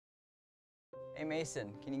Hey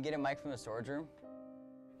Mason, can you get a mic from the storage room?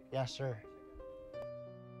 Yeah, sure.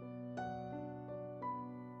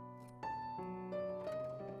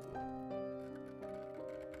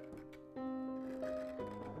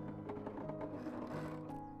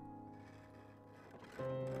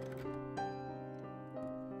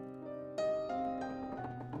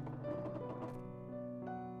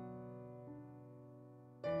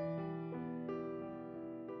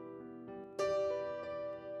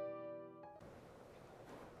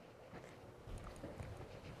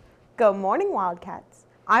 Good morning, Wildcats.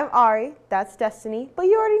 I'm Ari, that's Destiny, but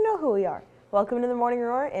you already know who we are. Welcome to the Morning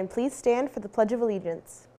Roar, and please stand for the Pledge of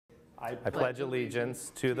Allegiance. I pledge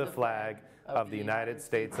allegiance to the flag of the United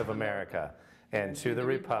States of America and to the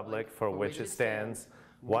republic for which it stands,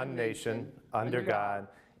 one nation, under God,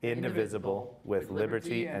 indivisible, with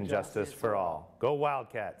liberty and justice for all. Go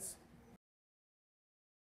Wildcats!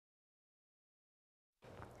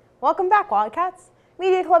 Welcome back, Wildcats.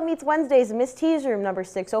 Media Club meets Wednesdays in Miss T's room number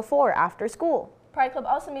 604 after school. Pride Club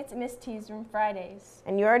also meets at Miss T's room Fridays.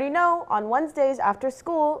 And you already know, on Wednesdays after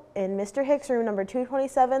school, in Mr. Hicks room number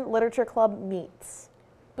 227, Literature Club meets.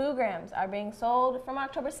 Boograms are being sold from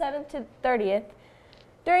October 7th to 30th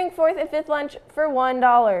during 4th and 5th lunch for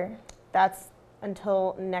 $1. That's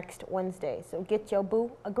until next Wednesday, so get your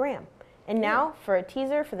boo a gram. And now for a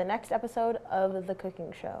teaser for the next episode of The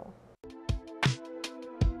Cooking Show.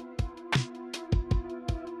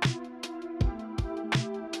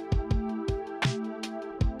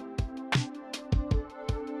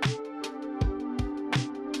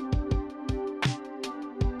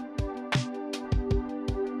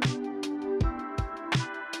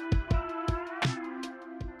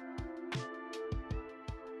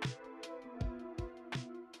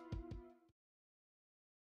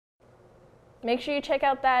 Make sure you check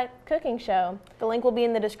out that cooking show. The link will be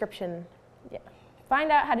in the description. Yeah. Find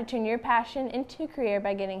out how to turn your passion into a career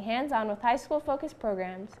by getting hands-on with high school-focused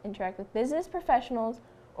programs, interact with business professionals,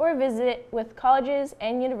 or visit with colleges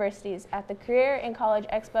and universities at the Career and College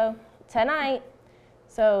Expo tonight.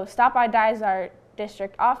 So stop by Dysart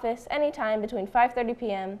District Office anytime between 5:30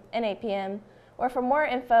 p.m. and 8 p.m. Or for more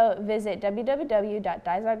info, visit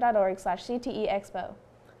www.dysart.org/CTE-Expo.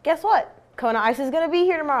 Guess what? Kona Ice is going to be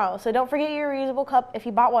here tomorrow, so don't forget your reusable cup if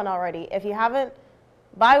you bought one already. If you haven't,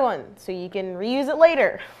 buy one so you can reuse it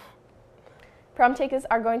later. Prom tickets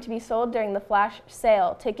are going to be sold during the flash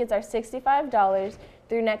sale. Tickets are $65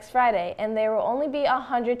 through next Friday, and there will only be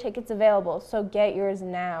 100 tickets available, so get yours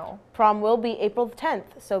now. Prom will be April 10th,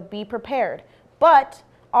 so be prepared. But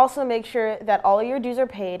also make sure that all of your dues are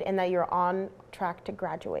paid and that you're on track to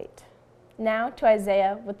graduate. Now to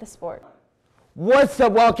Isaiah with the sport. What's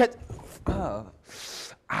up, Wildcats?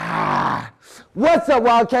 What's up,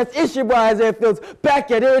 Wildcats? It's your boy Isaiah Fields back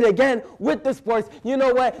at it again with the sports. You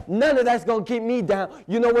know what? None of that's going to keep me down.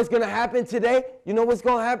 You know what's going to happen today?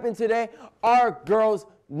 Our girls,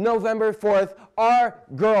 November 4th, our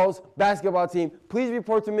girls basketball team. Please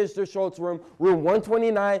report to Mr. Schultz room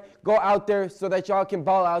 129. Go out there so that y'all can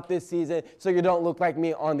ball out this season so you don't look like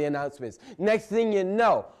me on the announcements. Next thing you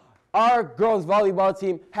know, our girls volleyball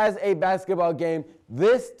team has a basketball game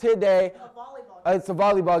today. It's a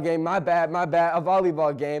volleyball game, my bad, a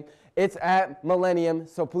volleyball game. It's at Millennium,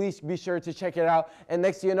 so please be sure to check it out. And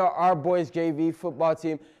next thing you know, our boys JV football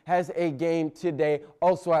team has a game today,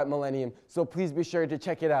 also at Millennium. So please be sure to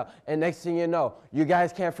check it out. And next thing you know, you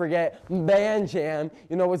guys can't forget Band Jam.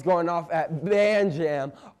 You know what's going off at Band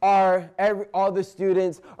Jam. All the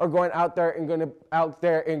students are going out there and going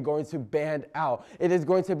to band out. It is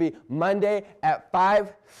going to be Monday at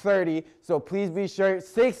 5:30. So please be sure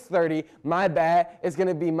 6:30. My bad. It's going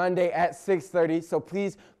to be Monday at 6:30. So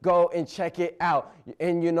please go and check it out.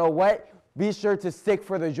 And you know what? Be sure to stick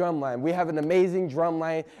for the drum line. We have an amazing drum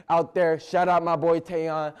line out there. Shout out my boy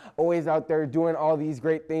Tayon, always out there doing all these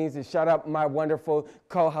great things. And shout out my wonderful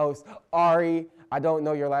co-host, Ari. I don't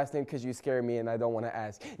know your last name because you scared me and I don't want to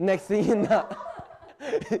ask. Next thing you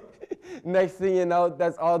know,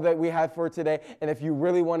 that's all that we have for today. And if you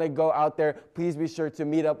really want to go out there, please be sure to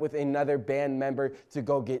meet up with another band member to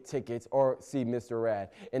go get tickets or see Mr. Rad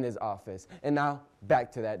in his office. And now,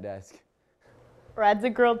 back to that desk. Rad's a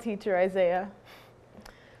girl teacher, Isaiah.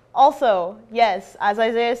 Also, yes, as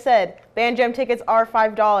Isaiah said, Band Jam tickets are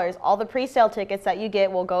 $5. All the pre-sale tickets that you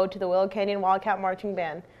get will go to the Willow Canyon Wildcat Marching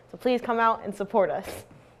Band. So please come out and support us.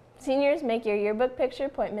 Seniors, make your yearbook picture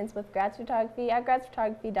appointments with Grads Photography at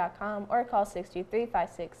gradsphotography.com or call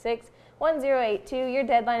 623-566-1082. Your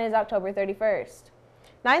deadline is October 31st.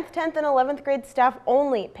 9th, 10th, and 11th grade staff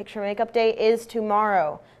only. Picture Makeup Day is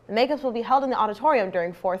tomorrow. The makeups will be held in the auditorium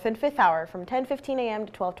during 4th and 5th hour from 10:15 a.m.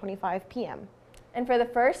 to 12:25 p.m. And for the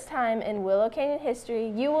first time in Willow Canyon history,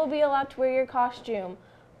 you will be allowed to wear your costume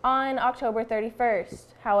on October 31st.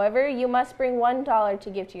 However, you must bring $1 to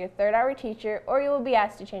give to your third-hour teacher, or you will be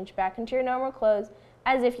asked to change back into your normal clothes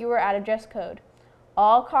as if you were out of dress code.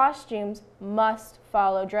 All costumes must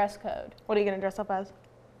follow dress code. What are you going to dress up as?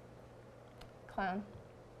 Clown.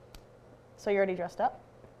 So you're already dressed up?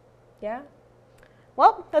 Yeah?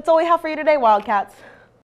 Well, that's all we have for you today, Wildcats.